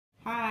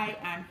Hi,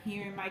 I'm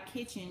here in my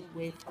kitchen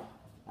with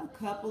a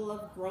couple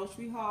of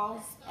grocery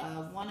hauls.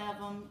 One of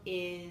them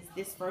is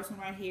this first one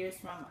right here is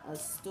from a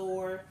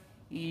store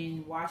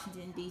in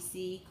Washington,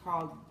 D.C.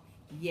 called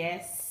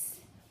Yes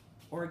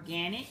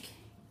Organic.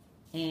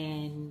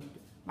 And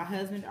my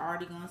husband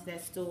already gone to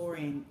that store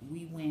and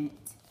we went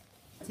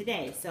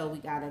today. So we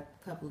got a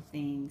couple of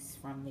things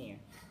from there.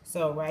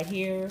 So right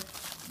here,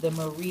 the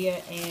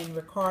Maria and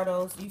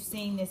Ricardo's. You've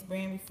seen this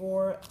brand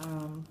before.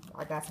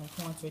 I got some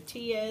corn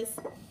tortillas.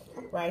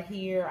 Right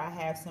here, I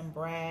have some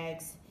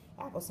Bragg's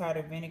apple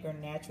cider vinegar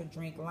natural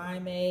drink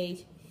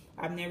limeade.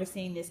 I've never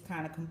seen this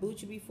kind of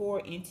kombucha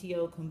before,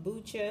 NTO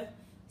kombucha.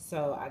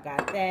 So I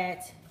got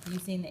that.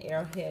 You've seen the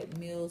Arrowhead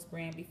Mills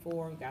brand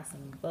before. We got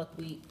some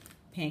buckwheat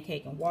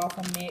pancake and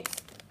waffle mix,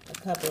 a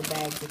couple of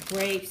bags of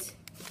grapes.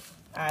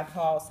 I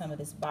called some of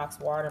this box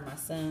water. My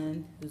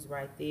son, who's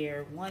right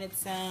there, wanted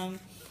some.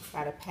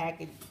 Got a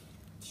package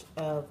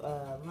of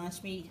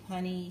lunch meat,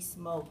 honey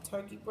smoked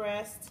turkey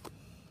breast.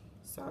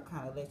 So I'll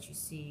kind of let you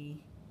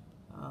see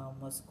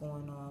what's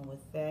going on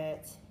with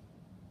that.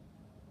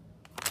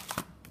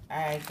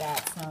 I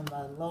got some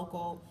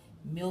local,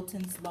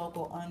 Milton's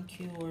local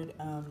uncured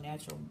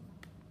natural,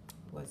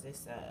 what's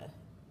this,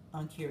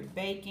 uncured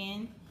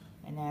bacon.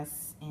 And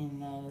that's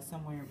in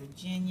somewhere in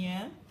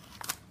Virginia.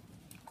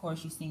 Of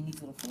course, you've seen these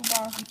little food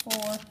bars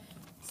before.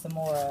 Some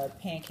more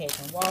pancake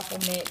and waffle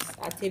mix.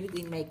 I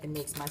typically make the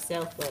mix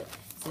myself, but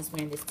since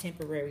we're in this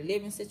temporary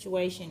living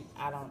situation,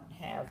 I don't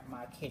have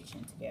my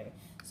kitchen together.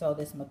 So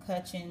this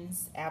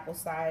McCutcheon's apple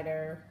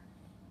cider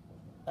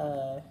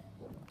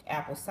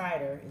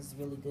is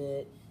really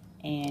good.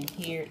 And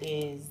here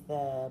is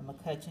the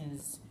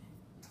McCutcheon's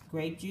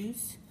grape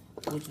juice,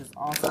 which is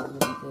also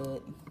really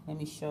good. Let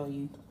me show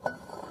you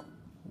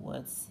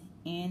what's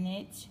in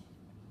it.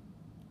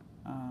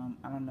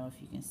 I don't know if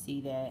you can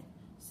see that.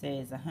 It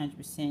says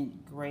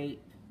 100%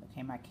 grape.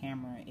 Okay, my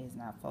camera is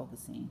not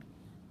focusing.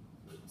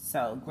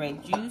 So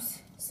grape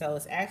juice. So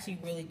it's actually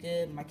really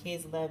good. My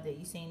kids loved it.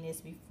 You've seen this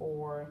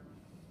before.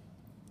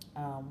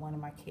 One of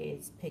my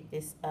kids picked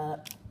this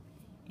up.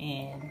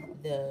 And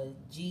the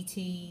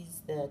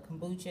GTs, the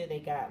kombucha, they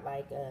got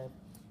like a,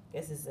 I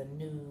guess it's a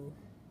new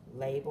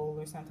label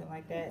or something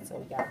like that. So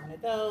we got one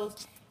of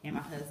those. And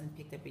my husband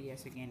picked up a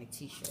Yes Organic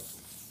t-shirt.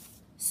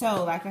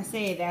 So, like I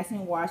said, that's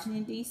in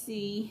Washington,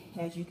 D.C.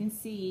 As you can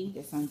see,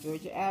 that's on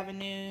Georgia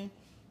Avenue.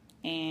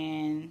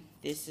 And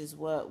this is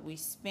what we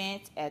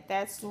spent at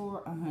that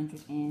store,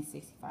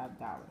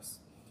 $165.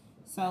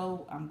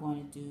 So, I'm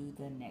going to do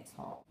the next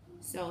haul.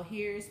 So,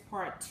 here's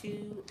part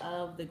 2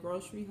 of the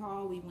grocery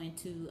haul. We went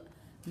to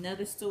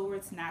another store.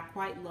 It's not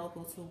quite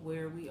local to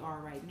where we are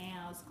right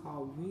now. It's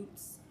called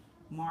Roots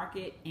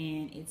Market,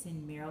 and it's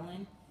in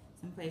Maryland.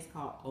 Someplace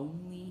called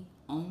Only,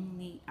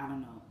 I don't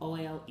know,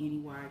 Olney, I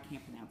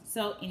can't pronounce it.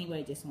 So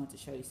anyway, just wanted to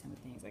show you some of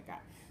the things I got.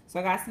 So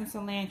I got some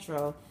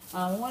cilantro.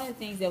 One of the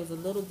things that was a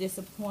little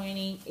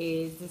disappointing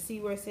is to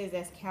see where it says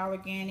that's Cal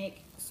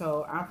Organic.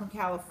 So I'm from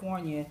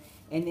California,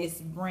 and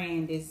this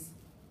brand is,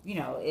 you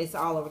know, it's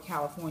all over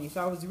California.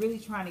 So I was really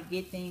trying to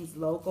get things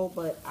local,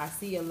 but I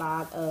see a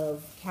lot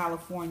of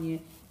California.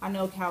 I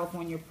know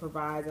California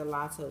provides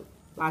lots of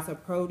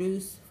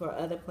produce for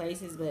other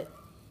places, but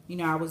you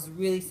know, I was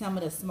really, some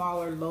of the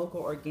smaller local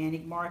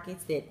organic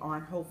markets that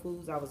aren't Whole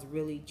Foods, I was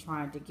really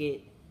trying to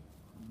get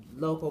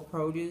local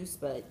produce,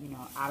 but you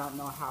know, I don't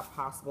know how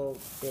possible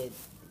that,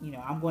 you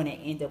know, I'm going to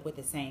end up with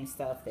the same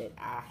stuff that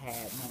I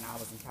had when I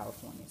was in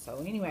California.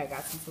 So anyway, I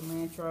got some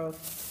cilantro,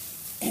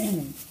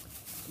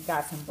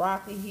 got some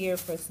broccoli here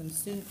for some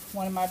soup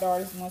one of my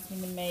daughters wants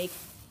me to make,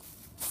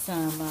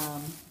 some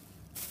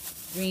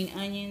green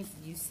onions,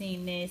 you've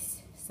seen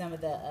this, some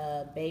of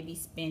the baby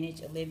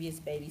spinach, Olivia's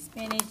baby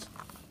spinach.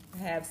 I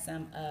have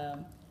some,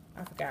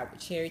 I forgot,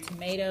 cherry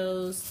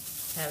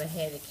tomatoes. Have a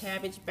head of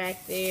cabbage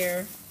back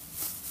there.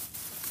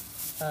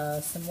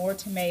 Some more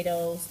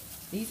tomatoes.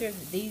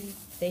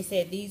 They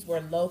said these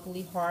were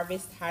locally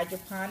harvested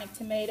hydroponic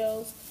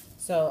tomatoes.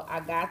 So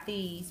I got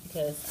these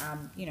because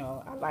you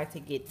know, I like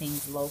to get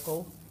things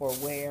local for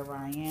wherever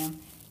I am.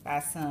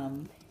 Got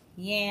some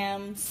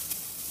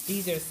yams.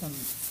 These are some,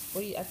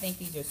 I think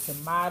these are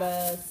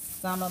samamata,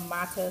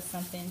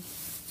 something,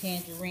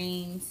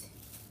 tangerines.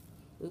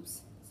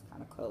 Oops.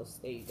 Kind of close.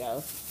 There you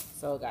go.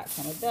 So got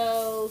some of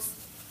those.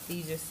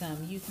 These are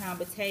some Yukon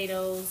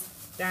potatoes,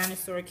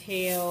 dinosaur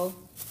kale.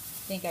 I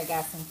think I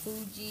got some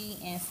Fuji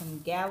and some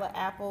Gala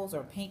apples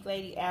or Pink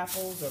Lady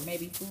apples, or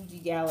maybe Fuji,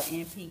 Gala,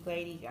 and Pink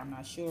Lady. I'm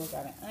not sure.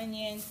 Got an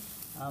onion,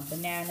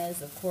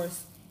 bananas. Of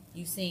course,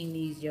 you've seen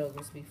these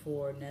yogurts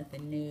before.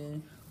 Nothing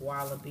new.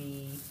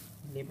 Wallaby,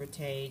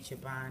 Liberté,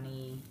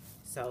 Chobani.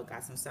 So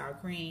got some sour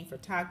cream for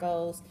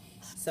tacos.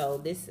 So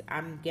this,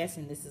 I'm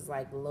guessing this is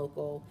like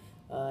local.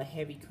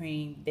 Heavy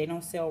cream. They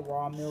don't sell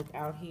raw milk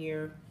out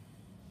here.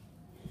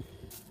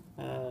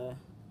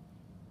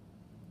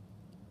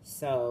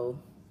 So,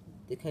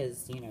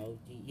 because, you know,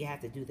 you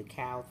have to do the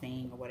cow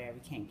thing or whatever.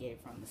 You can't get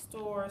it from the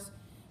stores.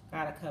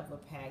 Got a couple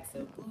of packs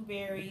of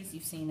blueberries.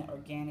 You've seen the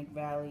Organic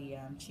Valley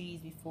cheese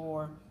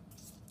before.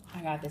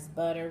 I got this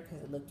butter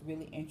because it looked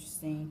really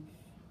interesting.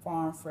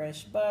 Farm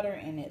fresh butter,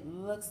 and it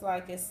looks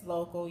like it's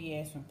local. Yeah,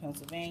 it's from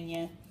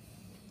Pennsylvania.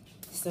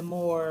 Some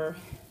more,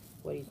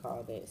 what do you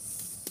call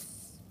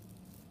this?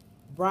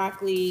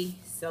 Broccoli,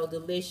 so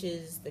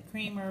delicious. The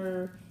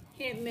creamer,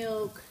 hemp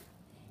milk.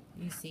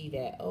 You see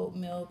that oat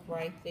milk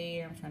right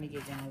there. I'm trying to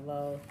get down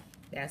low.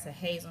 That's a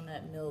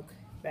hazelnut milk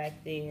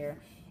back there.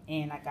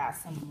 And I got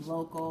some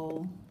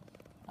local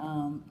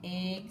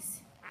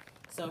eggs.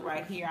 So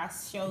right here, I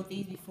showed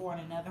these before in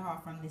another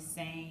haul from the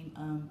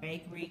same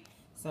bakery.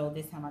 So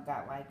this time I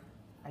got, like,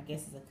 I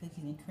guess it's a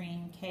cookies and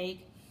cream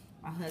cake.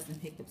 My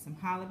husband picked up some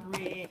challah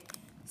bread.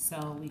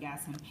 So we got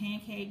some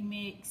pancake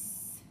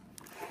mix.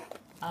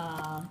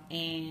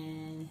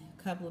 And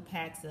a couple of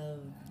packs of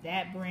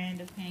that brand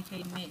of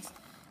pancake mix.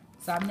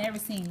 So I've never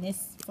seen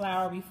this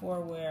flour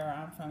before where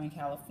I'm from in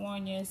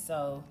California.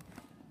 So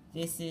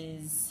this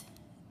is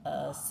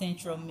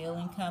Central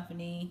Milling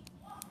Company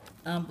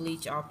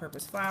unbleached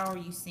all-purpose flour.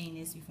 You've seen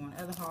this before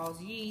in other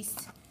hauls.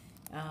 Yeast,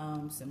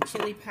 some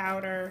chili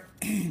powder.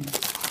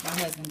 My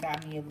husband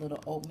got me a little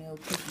oatmeal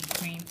cookie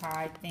cream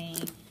pie thing.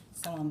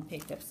 Someone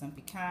picked up some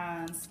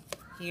pecans.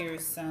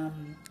 Here's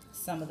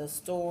some of the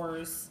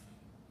stores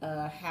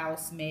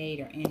house-made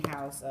or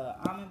in-house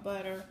almond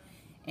butter.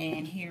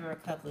 And here are a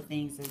couple of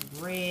things of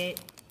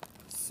bread.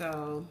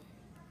 So,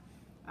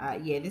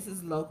 yeah, this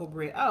is local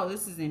bread. Oh,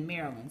 this is in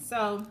Maryland.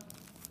 So,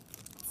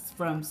 it's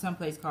from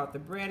someplace called The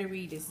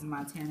Breadery. This is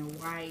Montana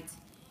White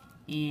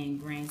and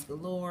Grains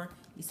Galore.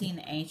 You've seen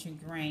the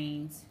ancient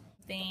grains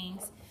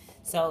things.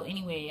 So,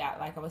 anyway,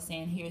 like I was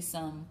saying, here's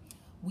some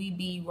We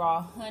Be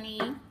Raw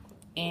honey.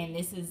 And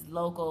this is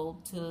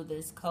local to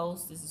this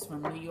coast. This is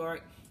from New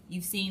York.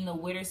 You've seen the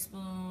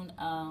Witherspoon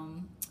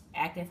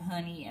Active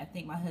Honey. I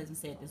think my husband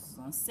said this was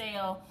on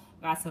sale.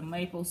 Got some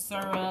maple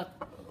syrup.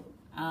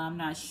 I'm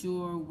not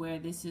sure where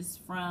this is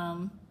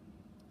from.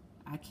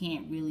 I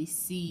can't really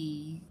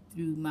see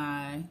through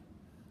my...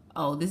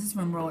 Oh, this is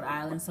from Rhode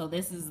Island, so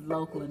this is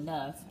local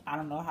enough. I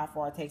don't know how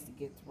far it takes to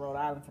get to Rhode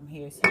Island from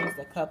here. So here's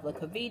a couple of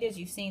Kavitas.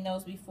 You've seen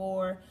those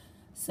before.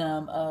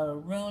 Some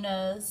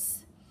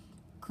Runas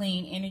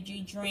clean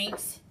energy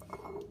drinks.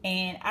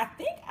 And I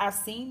think I've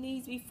seen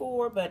these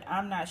before, but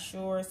I'm not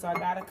sure. So I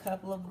got a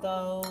couple of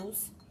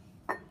those.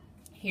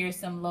 Here's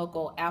some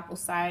local apple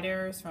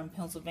ciders from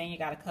Pennsylvania.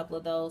 Got a couple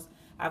of those.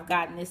 I've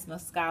gotten this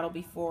Moscato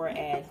before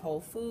at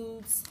Whole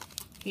Foods.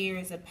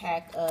 Here's a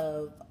pack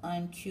of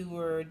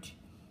uncured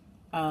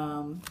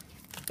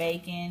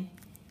bacon.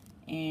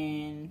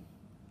 And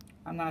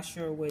I'm not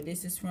sure where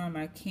this is from.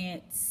 I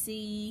can't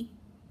see.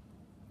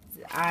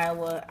 It's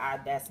Iowa.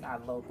 That's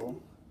not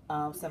local.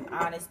 Some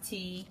Honest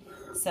Tea,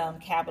 some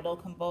Capital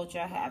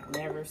Kombucha. I have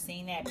never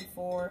seen that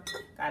before.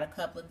 Got a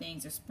couple of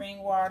things of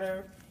spring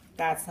water.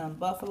 Got some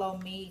buffalo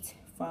meat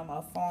from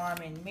a farm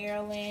in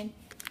Maryland.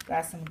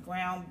 Got some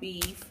ground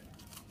beef,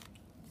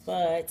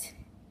 but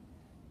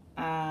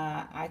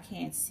I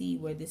can't see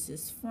where this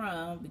is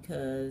from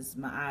because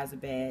my eyes are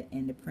bad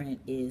and the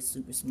print is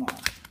super small.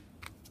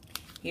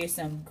 Here's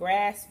some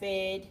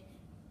grass-fed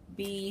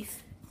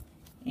beef,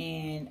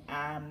 and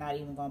I'm not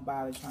even gonna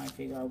bother trying to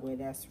figure out where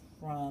that's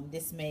from.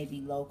 This may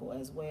be local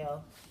as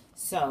well.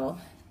 So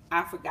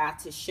I forgot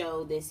to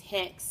show this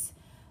Hex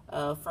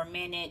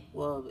fermented,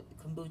 well,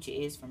 kombucha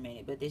is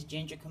fermented, but this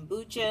ginger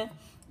kombucha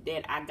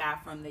that I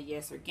got from the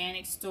Yes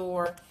Organic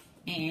store.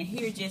 And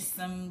here's just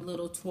some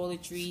little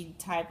toiletry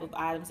type of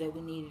items that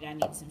we needed. I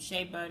needed some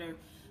shea butter.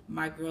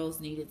 My girls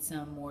needed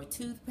some more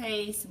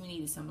toothpaste. We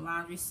needed some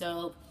laundry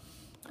soap.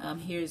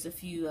 Here's a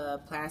few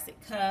plastic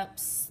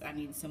cups. I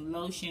needed some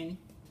lotion.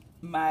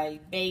 My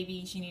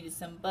baby, she needed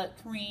some butt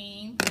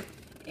cream.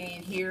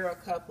 And here are a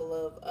couple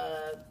of,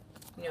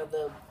 you know,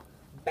 the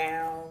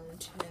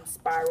bound and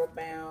spiral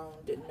bound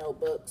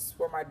notebooks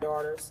for my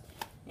daughters.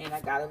 And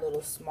I got a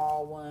little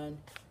small one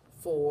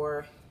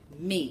for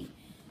me.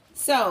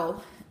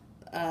 So,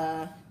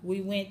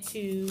 we went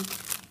to,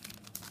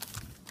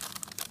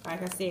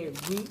 like I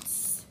said,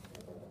 Roots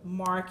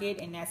Market,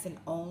 and that's in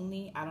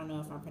Olney. I don't know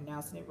if I'm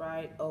pronouncing it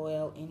right.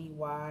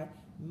 O-L-N-E-Y,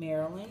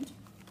 Maryland.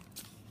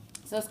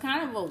 So it's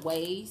kind of a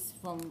ways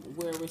from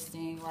where we're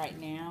staying right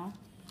now.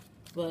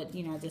 But,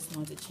 you know, I just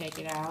wanted to check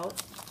it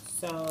out.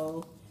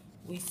 So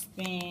we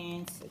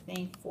spent, I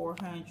think,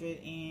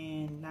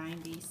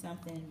 490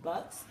 something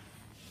bucks.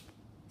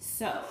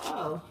 So,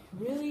 oh,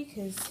 really?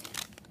 Because,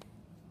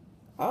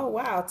 oh,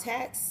 wow,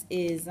 tax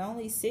is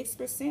only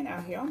 6%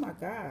 out here. Oh, my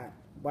God.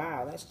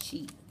 Wow, that's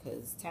cheap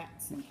because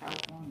tax in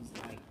California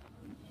is like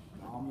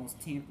almost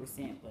 10%.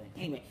 But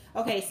anyway,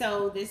 okay,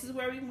 so this is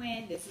where we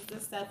went. This is the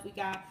stuff we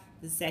got.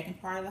 The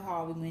second part of the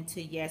haul, we went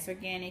to Yes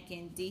Organic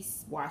in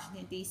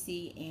Washington,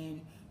 D.C.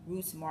 and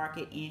Roots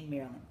Market in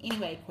Maryland.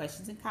 Anyway,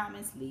 questions and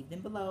comments, leave them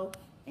below.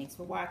 Thanks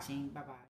for watching. Bye-bye.